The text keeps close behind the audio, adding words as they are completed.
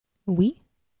We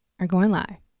are going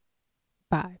live.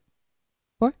 5,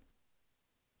 4,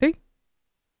 3,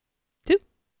 2,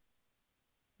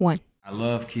 1. I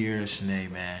love Kiara Shanay,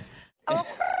 man.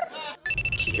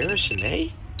 Kiara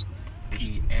Shanay?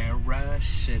 Kiara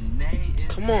Shanay.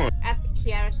 Come on. Ask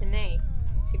Kiara Shanay.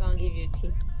 She gonna give you the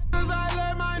tea. Oh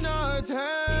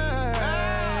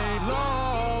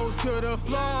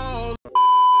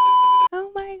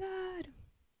my God.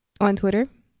 On Twitter,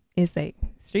 it's like,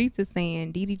 Streets is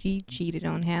saying DDG cheated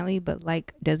on Halle, but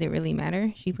like, does it really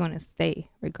matter? She's going to stay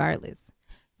regardless.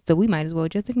 So we might as well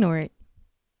just ignore it.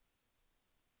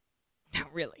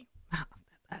 Not really.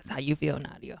 That's how you feel,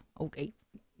 Nadia. Okay.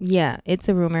 Yeah, it's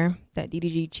a rumor that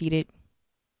DDG cheated.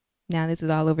 Now, this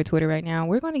is all over Twitter right now.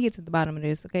 We're going to get to the bottom of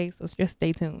this, okay? So just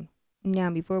stay tuned. Now,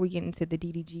 before we get into the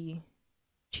DDG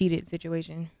cheated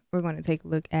situation, we're going to take a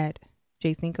look at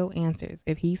Cinco answers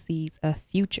if he sees a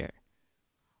future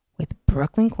with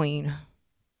Brooklyn Queen.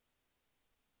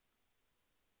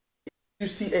 You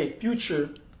see a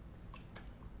future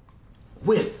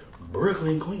with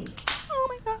Brooklyn Queen? Oh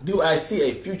my God. Do I see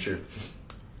a future?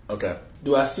 Okay.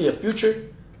 Do I see a future?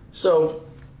 So,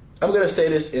 I'm going to say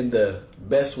this in the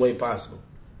best way possible.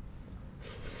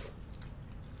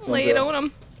 Lay it on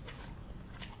him.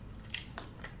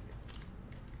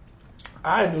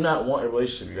 I do not want a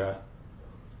relationship, you guys.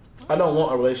 I don't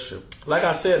want a relationship. Like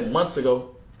I said months ago,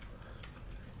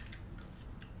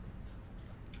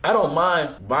 I don't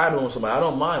mind vibing with somebody. I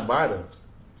don't mind vibing.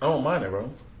 I don't mind it, bro. You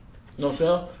know what I'm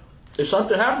saying? If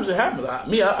something happens, it happens. I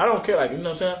don't care. Like, you know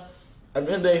what I'm saying? At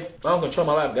the end of the day, I don't control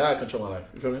my life. God control my life.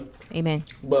 You feel me? Amen.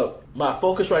 But my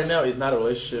focus right now is not a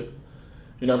relationship.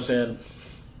 You know what I'm saying?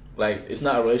 Like, it's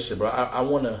not a relationship, bro. I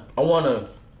wanna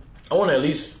at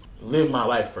least live my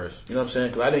life first. You know what I'm saying?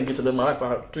 Because I didn't get to live my life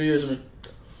for 3 years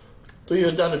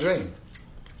down the drain.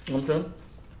 You know what I'm saying?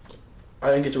 I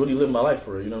didn't get to really live my life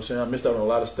for it. You know what I'm saying? I missed out on a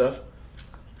lot of stuff.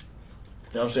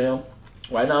 You know what I'm saying?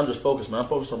 Right now, I'm just focused, man. I'm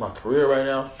focused on my career right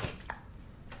now.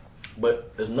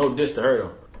 But there's no diss to her,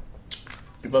 though.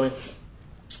 You feel me?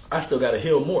 I still got to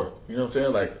heal more. You know what I'm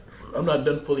saying? Like, I'm not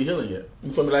done fully healing yet.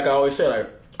 You feel me? Like I always say, like,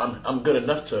 I'm good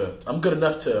enough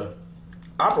to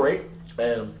operate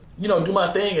and, you know, do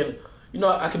my thing. And, you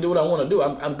know, I can do what I want to do.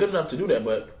 I'm good enough to do that,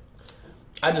 but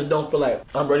I just don't feel like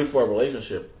I'm ready for a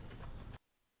relationship.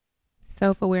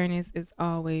 Self-awareness is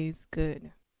always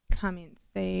good. Comments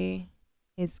say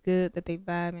it's good that they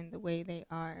vibe in the way they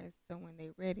are. So when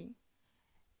they're ready,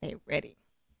 they're ready.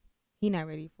 He not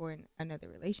ready for another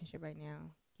relationship right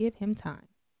now. Give him time.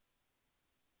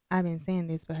 I've been saying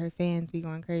this, but her fans be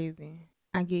going crazy.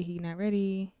 I get he not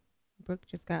ready. Brooke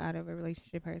just got out of a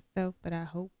relationship herself, but I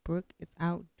hope Brooke is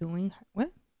out doing her.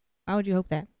 What? Why would you hope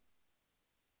that?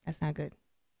 That's not good.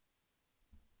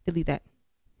 Delete that.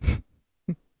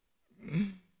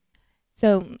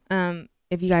 So,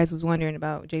 if you guys was wondering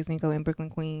about Cinco and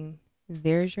Brooklyn Queen,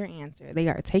 there's your answer. They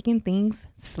are taking things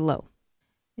slow.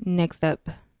 Next up,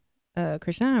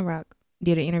 Chrisean Rock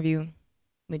did an interview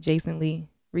with Jason Lee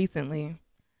recently,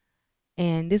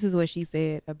 and this is what she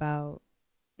said about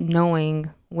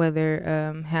knowing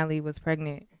whether Halle was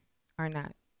pregnant or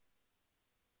not.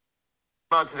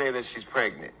 About today that she's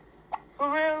pregnant.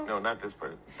 For real? No, not this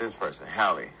person. This person,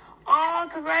 Halle. Oh,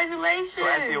 congratulations. So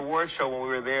at the award show when we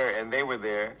were there and they were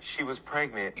there, she was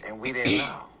pregnant and we didn't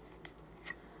know.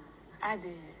 I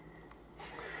did.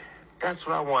 That's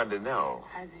what I wanted to know.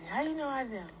 I did. How you know I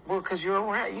did? Well, because you're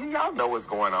around. Y'all know what's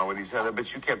going on with each other,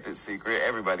 but you kept it secret.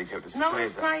 Everybody kept it secret. No,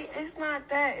 it's not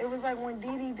that. It was like when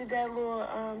Dee did that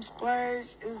little splurge.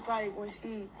 It was like when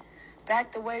she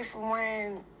backed away from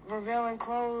wearing revealing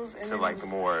clothes. And to like the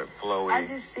more flowy. I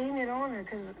just seen it on her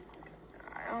because,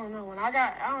 I don't know. I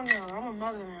don't know. I'm a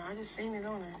mother now. I just seen it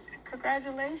on her.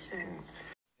 Congratulations.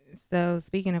 So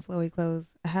speaking of flowy clothes,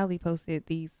 Halle posted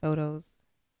these photos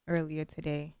earlier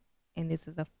today. And this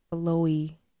is a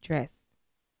flowy dress.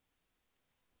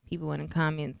 People in the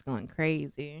comments going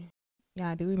crazy. Yeah,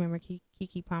 I do remember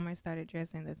Keke Palmer started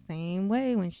dressing the same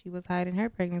way when she was hiding her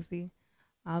pregnancy.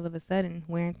 All of a sudden,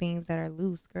 wearing things that are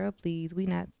loose. Girl, please, we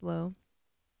not slow.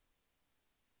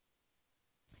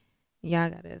 Y'all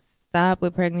gotta stop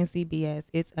with pregnancy BS.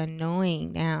 It's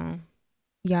annoying now.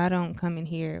 Y'all don't come in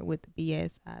here with the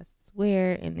BS, I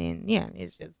swear. And then, yeah,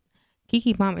 it's just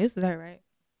Keke Palmer. This is her, right?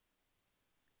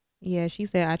 Yeah, she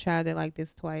said, I tried it like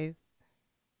this twice.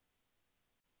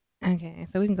 Okay,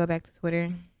 so we can go back to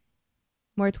Twitter.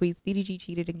 More tweets. DDG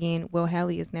cheated again. Well,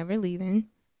 Halle is never leaving.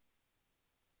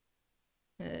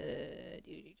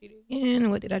 DDG cheated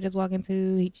again. What did I just walk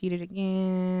into? He cheated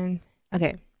again.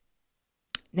 Okay.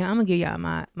 Now, I'm going to give y'all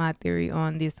my theory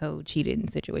on this whole cheating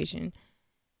situation.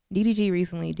 DDG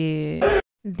recently did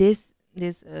this.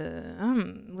 this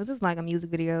was this like a music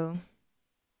video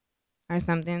or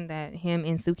something that him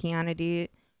and Kiara did,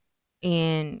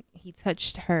 and he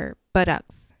touched her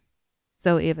buttocks.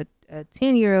 So if a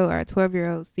 10-year-old or a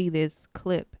 12-year-old see this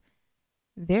clip,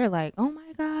 they're like, oh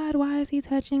my God, why is he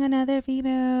touching another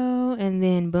female? And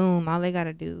then boom, all they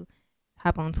gotta do,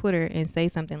 hop on Twitter and say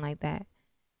something like that.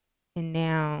 And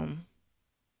now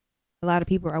a lot of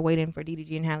people are waiting for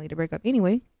DDG and Halle to break up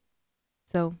anyway.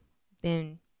 So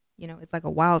then, it's like a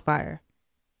wildfire.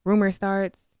 Rumor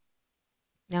starts.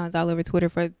 Now it's all over Twitter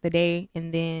for the day.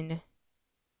 And then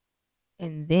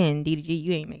DDG,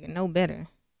 you ain't making no better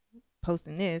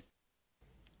posting this.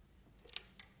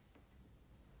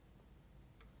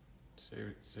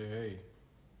 Say hey.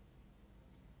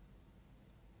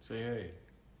 Say hey.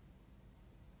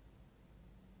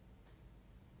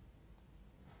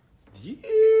 Yeah,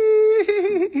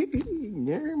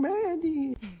 never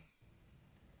mind.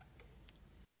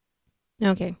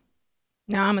 Okay.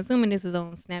 Now I'm assuming this is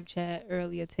on Snapchat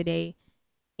earlier today,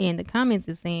 and the comments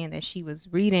is saying that she was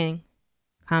reading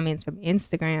comments from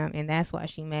Instagram, and that's why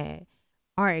she mad.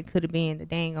 Or it could have been the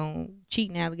dang on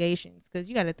cheating allegations, because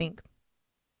you got to think,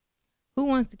 who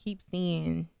wants to keep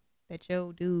seeing that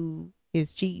your dude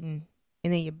is cheating,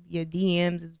 and then your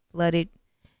DMs is flooded?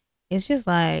 It's just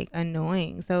like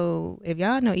annoying. So if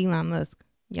y'all know Elon Musk,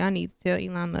 y'all need to tell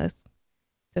Elon Musk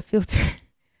to filter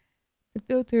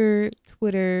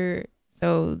Twitter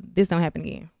so this don't happen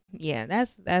again. Yeah,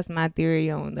 that's my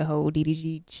theory on the whole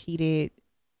DDG cheated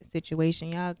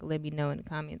situation. Y'all can let me know in the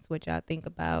comments what y'all think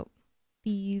about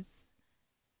these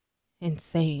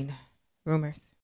insane rumors.